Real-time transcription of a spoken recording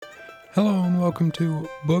Hello and welcome to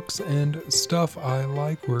Books and Stuff I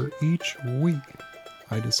Like, where each week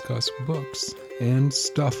I discuss books and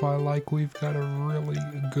stuff I like. We've got a really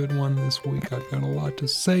good one this week. I've got a lot to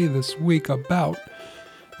say this week about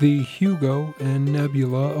the Hugo and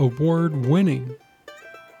Nebula award-winning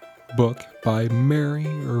book by Mary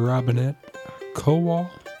Robinette Kowal.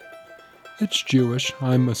 It's Jewish,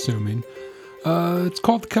 I'm assuming. It's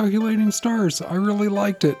called The Calculating Stars. I really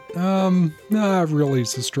liked it. Really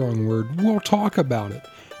is a strong word. We'll talk about it.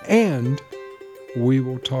 And we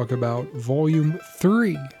will talk about Volume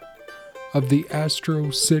 3 of the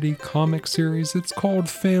Astro City comic series. It's called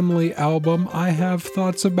Family Album. I have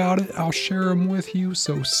thoughts about it. I'll share them with you,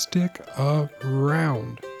 so stick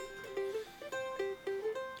around.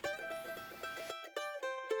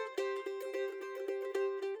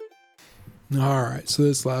 Alright, so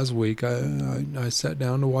this last week I sat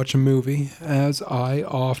down to watch a movie, as I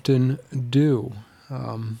often do.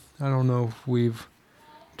 I don't know if we've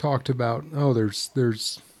talked about,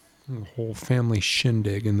 there's a whole family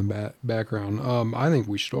shindig in the background. I think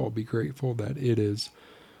we should all be grateful that it is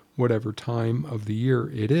whatever time of the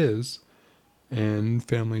year it is, and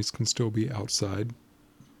families can still be outside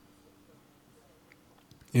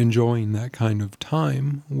enjoying that kind of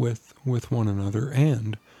time with one another,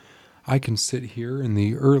 and I can sit here in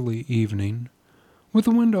the early evening with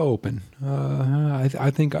the window open. I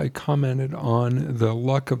think I commented on the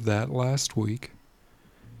luck of that last week.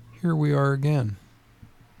 Here we are again.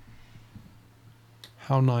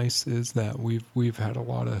 How nice is that? We've had a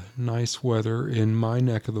lot of nice weather in my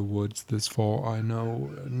neck of the woods this fall. I know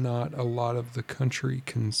not a lot of the country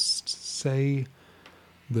can say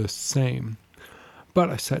the same. But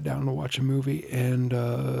I sat down to watch a movie, and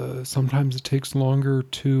sometimes it takes longer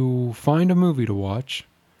to find a movie to watch.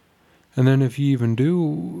 And then if you even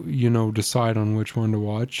do, decide on which one to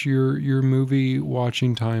watch, your movie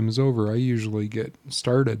watching time is over. I usually get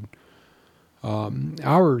started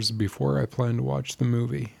hours before I plan to watch the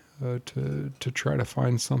movie to try to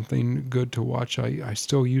find something good to watch. I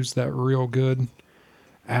still use that Real Good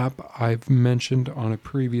app I've mentioned on a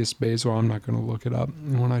previous Basil. I'm not going to look it up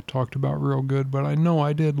when I talked about Real Good, but I know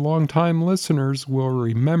I did. Long-time listeners will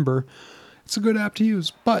remember. It's a good app to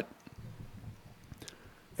use, but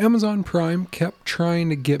Amazon Prime kept trying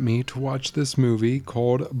to get me to watch this movie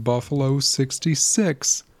called Buffalo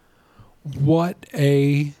 66. What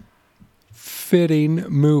a fitting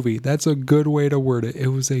movie. That's a good way to word it. It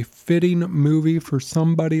was a fitting movie for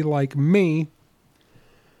somebody like me.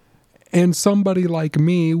 And somebody like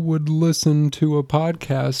me would listen to a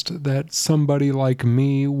podcast that somebody like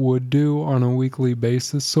me would do on a weekly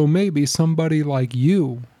basis. So maybe somebody like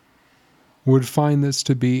you would find this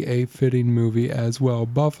to be a fitting movie as well.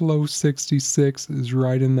 Buffalo 66 is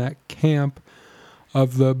right in that camp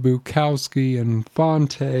of the Bukowski and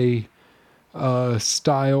Fonte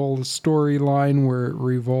style storyline, where it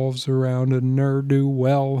revolves around a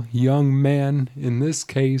ne'er-do-well young man. In this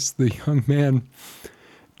case, the young man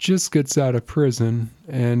just gets out of prison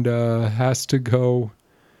and has to go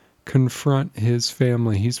confront his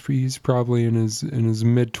family. He's probably in his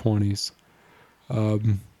mid-20s.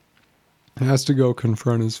 Has to go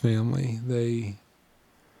confront his family.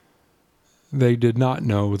 They did not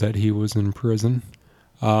know that he was in prison.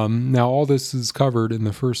 Now all this is covered in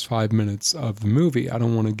the first 5 minutes of the movie. I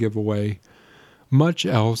don't want to give away much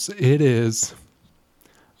else. It's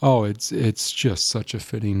just such a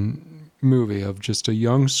fitting movie of just a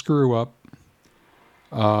young screw-up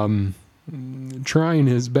trying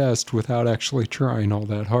his best without actually trying all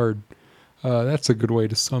that hard. That's a good way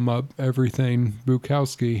to sum up everything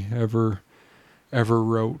Bukowski ever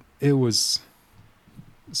wrote. It was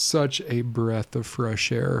such a breath of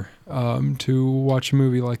fresh air to watch a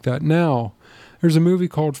movie like that. Now, there's a movie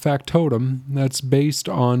called Factotum that's based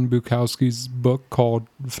on Bukowski's book called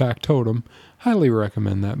Factotum. Highly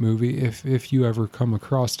recommend that movie if you ever come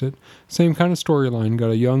across it. Same kind of storyline.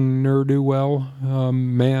 Got a young ne'er-do-well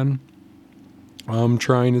man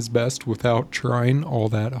trying his best without trying all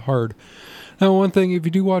that hard. Now, one thing, if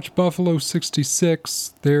you do watch Buffalo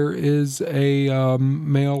 66, there is a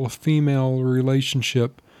male-female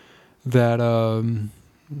relationship that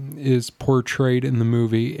is portrayed in the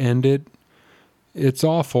movie, and it's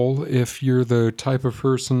awful if you're the type of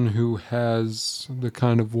person who has the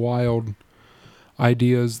kind of wild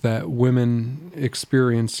ideas that women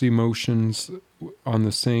experience emotions on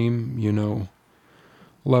the same,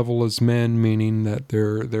 level as men, meaning that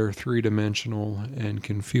they're three-dimensional and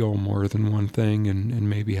can feel more than one thing and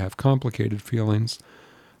maybe have complicated feelings.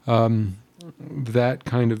 That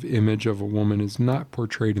kind of image of a woman is not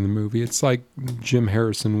portrayed in the movie. It's like Jim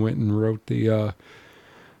Harrison went and wrote the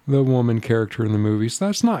the woman character in the movie. So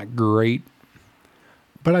that's not great.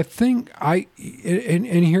 But I think and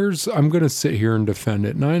here's, I'm going to sit here and defend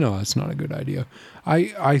it. And I know that's not a good idea.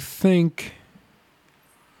 I think,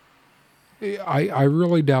 I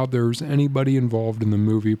really doubt there's anybody involved in the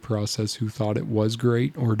movie process who thought it was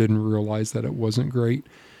great or didn't realize that it wasn't great.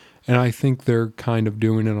 And I think they're kind of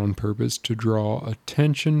doing it on purpose to draw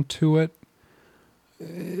attention to it.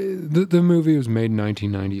 The movie was made in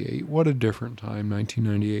 1998. What a different time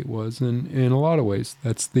 1998 was. And in a lot of ways,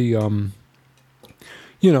 that's the,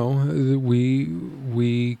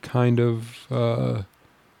 we kind of,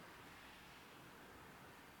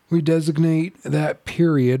 we designate that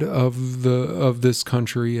period of this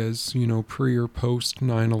country as, pre or post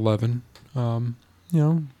 9/11.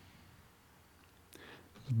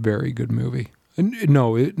 Very good movie.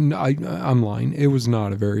 No, I'm lying. It was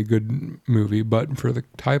not a very good movie, but for the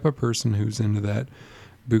type of person who's into that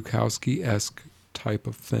Bukowski-esque type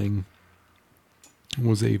of thing,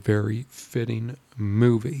 was a very fitting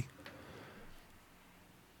movie.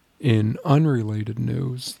 In unrelated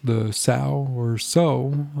news, the sow or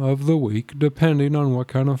so of the week, depending on what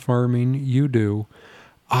kind of farming you do,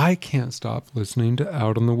 I can't stop listening to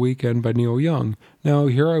Out on the Weekend by Neil Young. Now,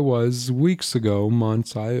 here I was weeks ago,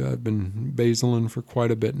 months, I've been basiling for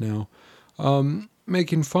quite a bit now,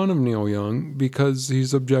 making fun of Neil Young because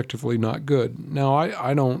he's objectively not good. Now,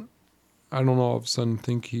 I don't all of a sudden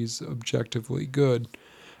think he's objectively good.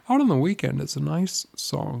 Out on the Weekend is a nice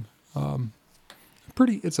song.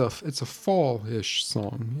 It's a fall-ish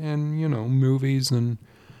song, and movies and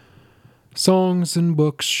songs and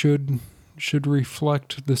books should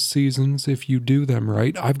reflect the seasons if you do them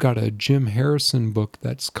right. I've got a Jim Harrison book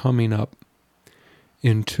that's coming up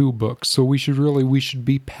in 2 books, so we should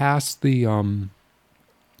be past the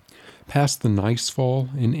nice fall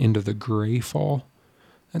and into the gray fall.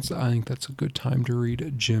 I think that's a good time to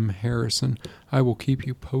read Jim Harrison. I will keep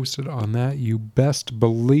you posted on that. You best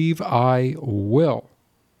believe I will.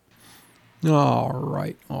 All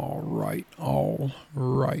right.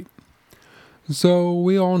 So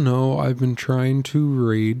we all know I've been trying to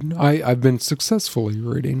read, I've been successfully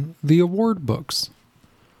reading the award books.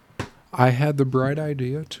 I had the bright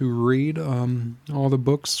idea to read all the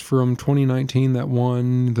books from 2019 that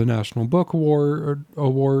won the National Book Award,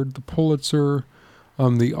 the Pulitzer,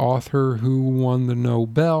 the author who won the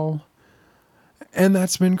Nobel, and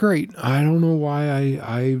that's been great. I don't know why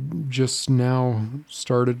I just now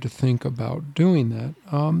started to think about doing that,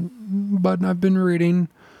 but I've been reading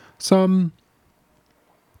some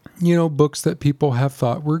books that people have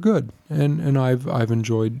thought were good, and I've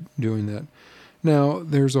enjoyed doing that. Now,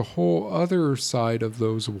 there's a whole other side of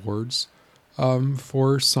those awards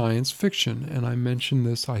for science fiction, and I mentioned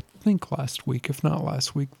this, I think, last week, if not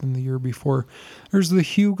last week, then the year before. There's the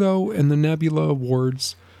Hugo and the Nebula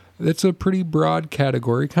Awards. It's a pretty broad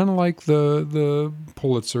category, kind of like the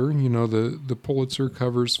Pulitzer. The Pulitzer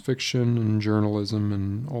covers fiction and journalism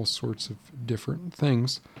and all sorts of different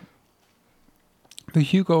things. The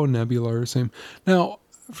Hugo and Nebula are the same. Now,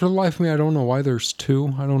 for the life of me, I don't know why there's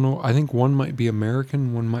 2. I don't know. I think one might be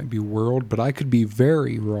American, one might be World, but I could be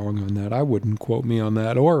very wrong on that. I wouldn't quote me on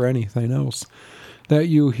that or anything else that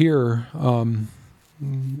you hear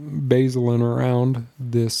basiling around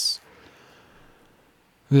this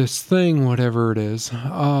thing, whatever it is.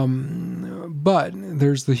 But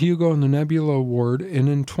there's the Hugo and the Nebula Award, and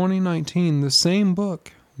in 2019, the same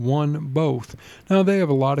book won both. Now, they have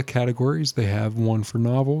a lot of categories. They have one for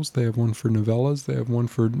novels, they have one for novellas, they have one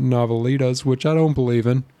for novelitas, which I don't believe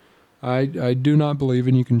in. I do not believe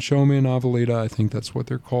in. You can show me a novelita. I think that's what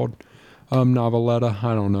they're called. Noveletta,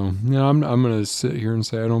 I don't know. I'm going to sit here and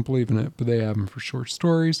say I don't believe in it, but they have them for short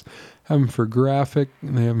stories, have them for graphic,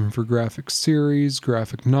 and they have them for graphic series,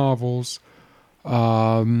 graphic novels,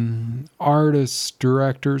 artists,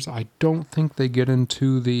 directors. I don't think they get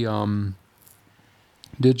into the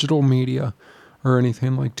digital media or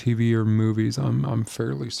anything like TV or movies. I'm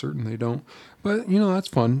fairly certain they don't. But, that's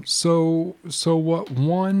fun. So what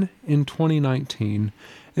won in 2019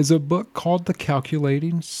 is a book called The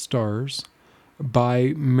Calculating Stars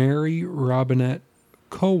by Mary Robinette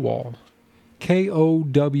Kowal.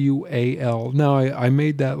 Kowal. Now, I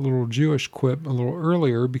made that little Jewish quip a little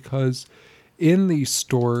earlier because in the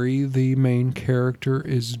story, the main character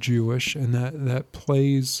is Jewish, and that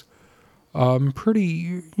plays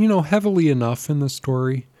pretty, heavily enough in the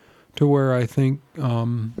story to where I think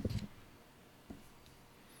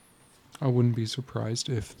I wouldn't be surprised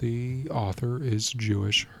if the author is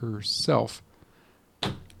Jewish herself.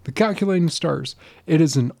 The Calculating Stars. It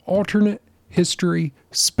is an alternate history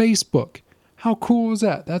space book. How cool is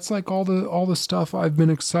that? That's like all the stuff I've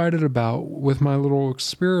been excited about with my little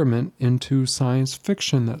experiment into science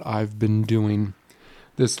fiction that I've been doing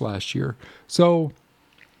this last year. So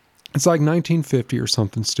it's like 1950 or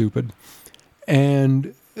something stupid.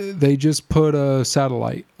 And they just put a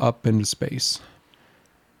satellite up into space.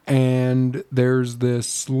 And there's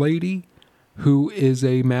this lady who is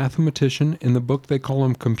a mathematician. In the book, they call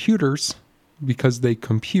them computers because they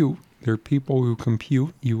compute. They're people who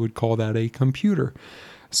compute. You would call that a computer.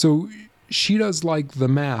 So she does like the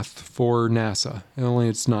math for NASA. Only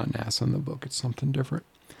it's not NASA in the book. It's something different.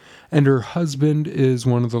 And her husband is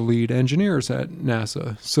one of the lead engineers at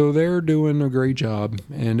NASA. So they're doing a great job,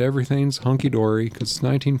 and everything's hunky-dory because it's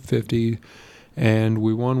 1950, and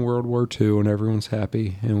we won World War II, and everyone's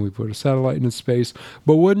happy, and we put a satellite into space.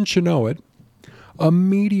 But wouldn't you know it, a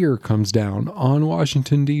meteor comes down on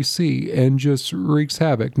Washington, D.C., and just wreaks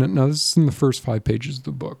havoc. Now, this is in the first 5 pages of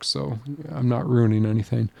the book, so I'm not ruining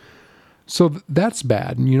anything. So that's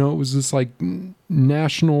bad. You know, it was this like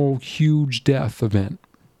national huge death event.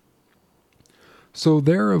 So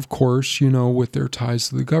they're, of course, you know, with their ties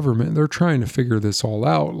to the government, they're trying to figure this all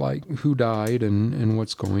out, like who died and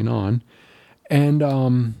what's going on.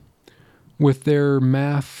 And with their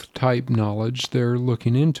math type knowledge, they're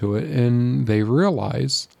looking into it, and they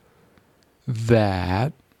realize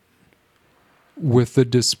that with the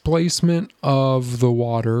displacement of the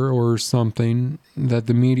water or something that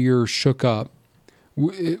the meteor shook up,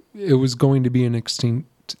 it was going to be an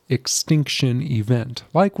extinction event,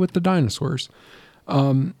 like with the dinosaurs.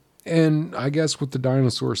 And I guess with the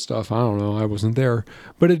dinosaur stuff, I don't know, I wasn't there,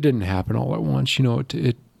 but it didn't happen all at once. You know,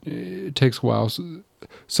 it takes a while.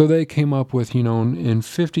 So they came up with, you know, in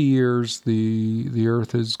 50 years, the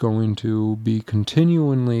Earth is going to be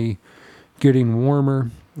continually getting warmer.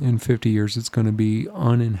 In 50 years, it's going to be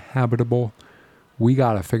uninhabitable. We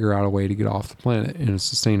got to figure out a way to get off the planet in a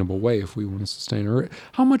sustainable way if we want to sustain Earth.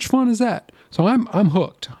 How much fun is that? So I'm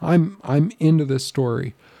hooked. I'm into this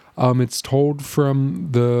story. It's told from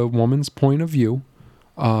the woman's point of view.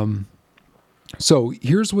 So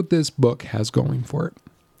here's what this book has going for it.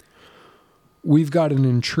 We've got an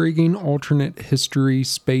intriguing alternate history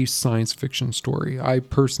space science fiction story. I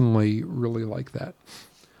personally really like that.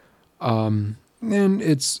 And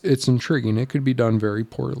it's intriguing. It could be done very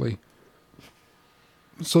poorly.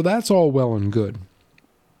 So that's all well and good.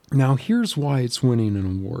 Now here's why it's winning an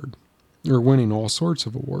award, or winning all sorts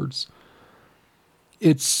of awards.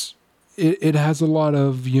 It has a lot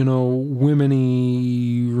of, you know,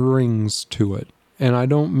 women-y rings to it. And I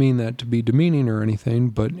don't mean that to be demeaning or anything,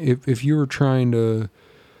 but if you were trying to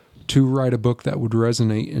write a book that would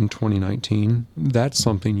resonate in 2019, that's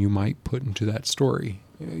something you might put into that story.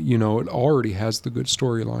 You know, it already has the good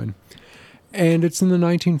storyline. And it's in the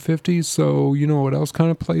 1950s, so you know what else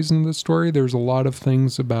kind of plays into the story? There's a lot of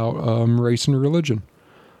things about race and religion.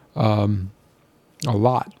 A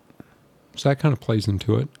lot. So that kind of plays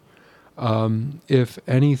into it. If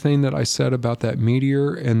anything that I said about that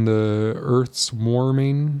meteor and the Earth's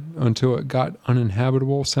warming until it got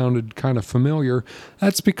uninhabitable sounded kind of familiar,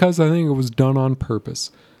 that's because I think it was done on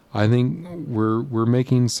purpose. I think we're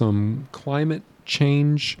making some climate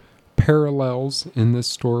change parallels in this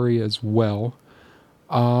story as well.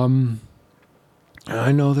 I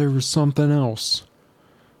know there was something else.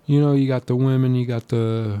 You know, you got the women, you got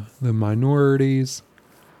the minorities.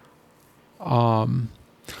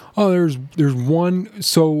 There's one.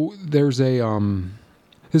 So there's a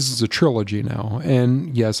this is a trilogy now,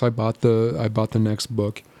 and yes, I bought the next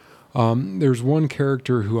book. There's one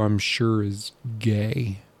character who I'm sure is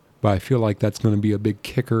gay, but I feel like that's going to be a big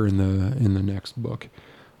kicker in the next book.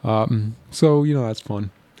 So you know, that's fun.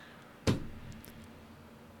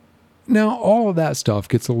 Now all of that stuff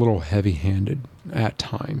gets a little heavy-handed at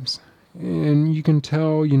times, and you can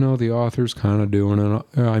tell, you know, the author's kind of doing it.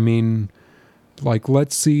 I mean, like,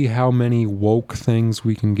 let's see how many woke things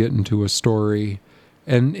we can get into a story.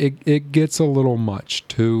 And it gets a little much,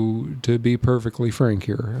 to be perfectly frank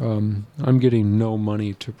here. I'm getting no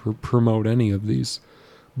money to promote any of these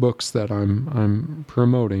books that I'm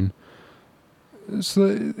promoting. So,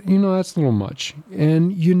 you know, that's a little much.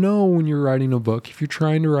 And you know, when you're writing a book, if you're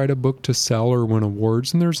trying to write a book to sell or win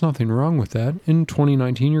awards, and there's nothing wrong with that, in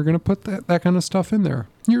 2019 you're going to put that kind of stuff in there.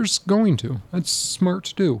 You're just going to. That's smart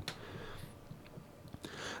to do.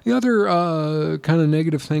 The other kind of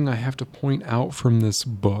negative thing I have to point out from this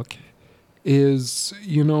book is,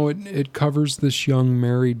 you know, it covers this young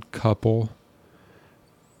married couple,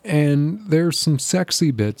 and there's some sexy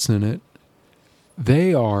bits in it.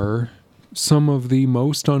 They are some of the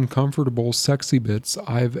most uncomfortable sexy bits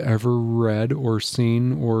I've ever read or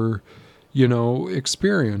seen or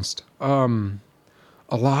experienced.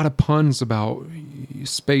 A lot of puns about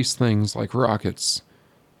space things like rockets,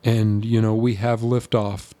 and we have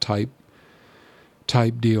liftoff type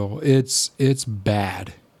deal. It's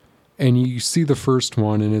bad, and you see the first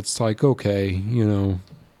one, and it's like, okay,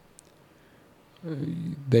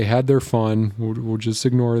 they had their fun. We'll just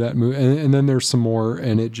ignore that movie, and then there's some more,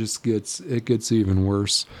 and it gets even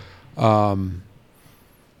worse. I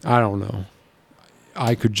don't know.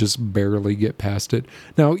 I could just barely get past it.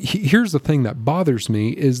 Now, here's the thing that bothers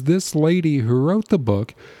me is this lady who wrote the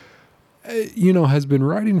book, has been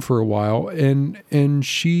writing for a while, and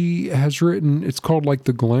she has written, it's called like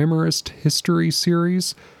the Glamorous History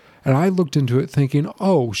series. And I looked into it thinking,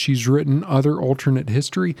 oh, she's written other alternate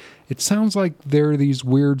history. It sounds like they're these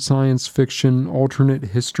weird science fiction alternate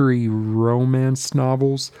history romance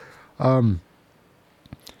novels.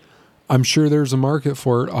 I'm sure there's a market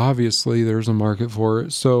for it. Obviously, there's a market for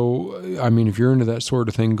it. So, I mean, if you're into that sort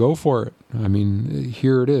of thing, go for it. I mean,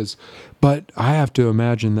 here it is. But I have to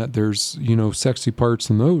imagine that there's, sexy parts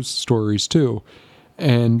in those stories too.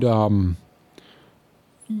 And,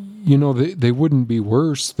 they wouldn't be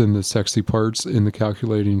worse than the sexy parts in the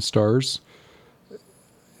Calculating Stars.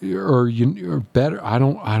 Or better. I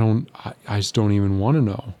just don't even want to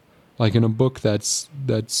know. Like in a book that's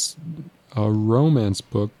a romance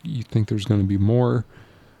book, you think there's going to be more.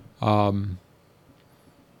 I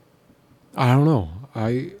don't know.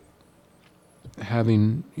 I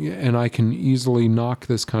can easily knock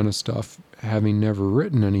this kind of stuff, having never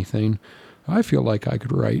written anything. I feel like I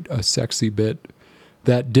could write a sexy bit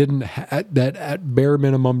that that at bare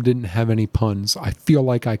minimum didn't have any puns. I feel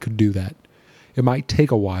like I could do that. It might take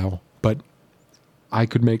a while, but I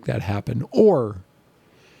could make that happen. Or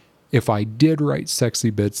if I did write sexy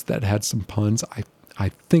bits that had some puns, I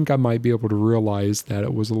think I might be able to realize that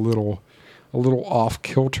it was a little off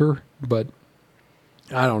kilter, but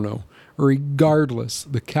I don't know. Regardless,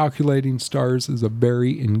 The Calculating Stars is a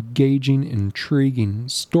very engaging, intriguing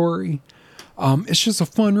story. It's just a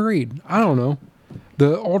fun read. I don't know.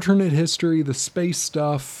 The alternate history, the space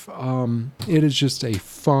stuff, it is just a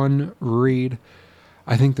fun read.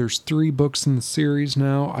 I think there's 3 books in the series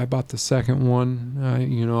now. I bought the second one.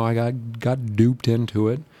 I got duped into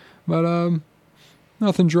it. But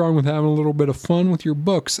nothing's wrong with having a little bit of fun with your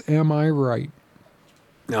books. Am I right?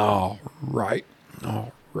 All right.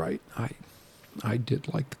 I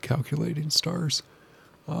did like The Calculating Stars.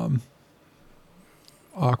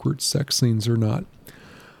 Awkward sex scenes or not.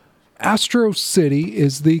 Astro City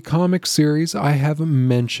is the comic series I have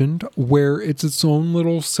mentioned where it's its own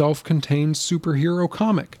little self-contained superhero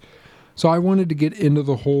comic. So I wanted to get into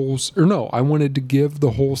I wanted to give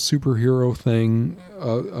the whole superhero thing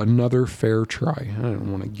another fair try. I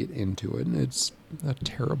don't want to get into it. It's a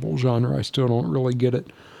terrible genre. I still don't really get it.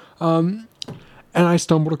 And I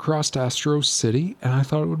stumbled across Astro City, and I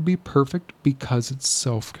thought it would be perfect because it's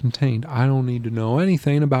self-contained. I don't need to know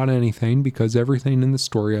anything about anything because everything in the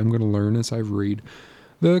story I'm going to learn as I read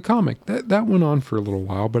the comic. That went on for a little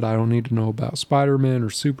while, but I don't need to know about Spider-Man or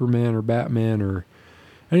Superman or Batman or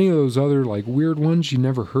any of those other like weird ones you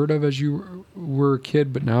never heard of as you were a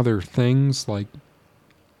kid, but now they're things like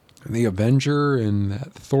the Avenger and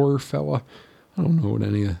that Thor fella. I don't know what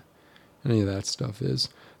any of that stuff is.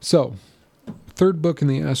 So, 3rd book in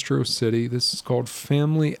the Astro City. This is called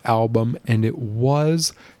Family Album, and it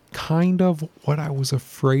was kind of what I was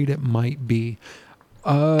afraid it might be.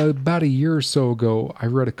 About a year or so ago, I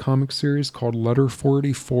read a comic series called Letter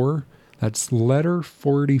 44. That's Letter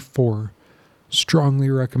 44. Strongly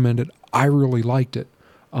recommended. I really liked it.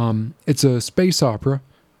 It's a space opera.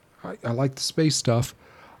 I like the space stuff.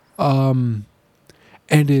 And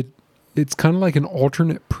it's kind of like an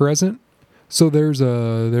alternate present. So there's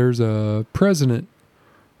a president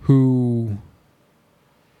who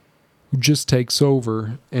just takes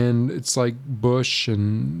over, and it's like Bush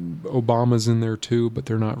and Obama's in there too, but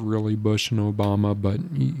they're not really Bush and Obama, but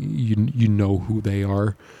you know who they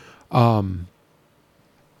are.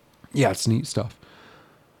 Yeah, it's neat stuff.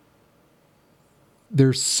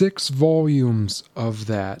 There's 6 volumes of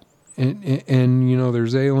that. And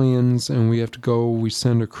there's aliens, and we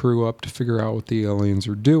send a crew up to figure out what the aliens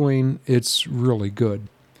are doing. It's really good.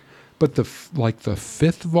 But the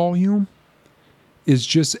 5th volume is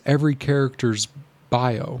just every character's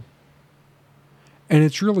bio. And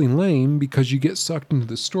it's really lame because you get sucked into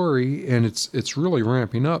the story, and it's really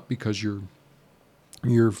ramping up because you're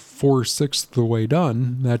 4/6 the way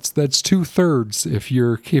done. That's 2/3 if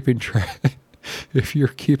you're keeping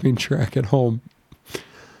track at home.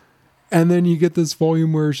 And then you get this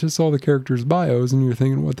volume where it's just all the characters' bios, and you're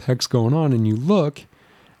thinking, what the heck's going on? And you look,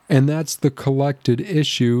 And that's the collected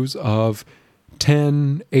issues of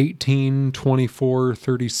 10, 18, 24,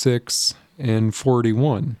 36, and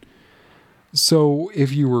 41. So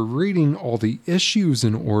if you were reading all the issues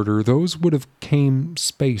in order, those would have came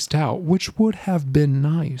spaced out, which would have been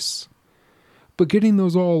nice. But getting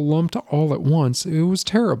those all lumped all at once, it was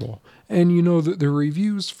terrible. And you know, the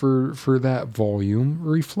reviews for that volume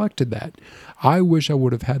reflected that. I wish I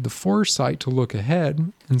would have had the foresight to look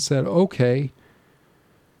ahead and said, okay,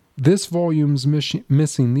 this volume's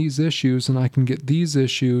missing these issues, and I can get these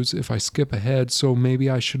issues if I skip ahead, so maybe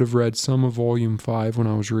I should have read some of Volume 5 when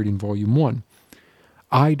I was reading Volume 1.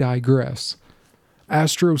 I digress.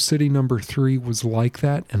 Astro City number 3 was like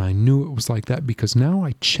that, and I knew it was like that because now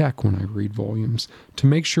I check when I read volumes to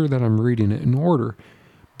make sure that I'm reading it in order,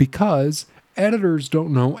 because editors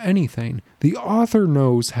don't know anything. The author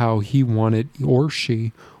knows how he wanted, or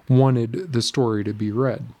she wanted, the story to be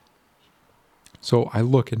read. So I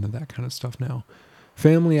look into that kind of stuff now.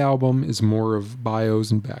 Family Album is more of bios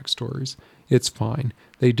and backstories. It's fine.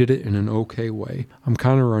 They did it in an okay way. I'm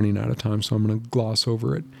kind of running out of time, so I'm going to gloss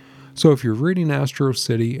over it. So if you're reading Astro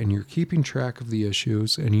City and you're keeping track of the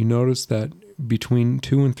issues and you notice that between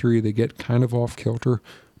 2 and 3 they get kind of off kilter,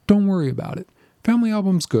 don't worry about it. Family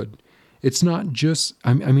Album's good. It's not just,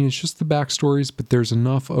 I mean, it's just the backstories, but there's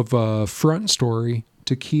enough of a front story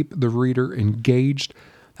to keep the reader engaged.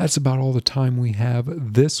 That's about all the time we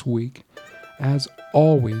have this week. As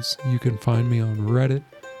always, you can find me on Reddit,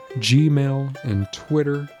 Gmail, and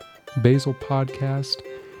Twitter, Basil Podcast.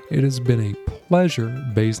 It has been a pleasure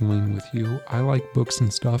basiling with you. I like books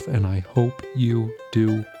and stuff, and I hope you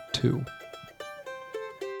do too.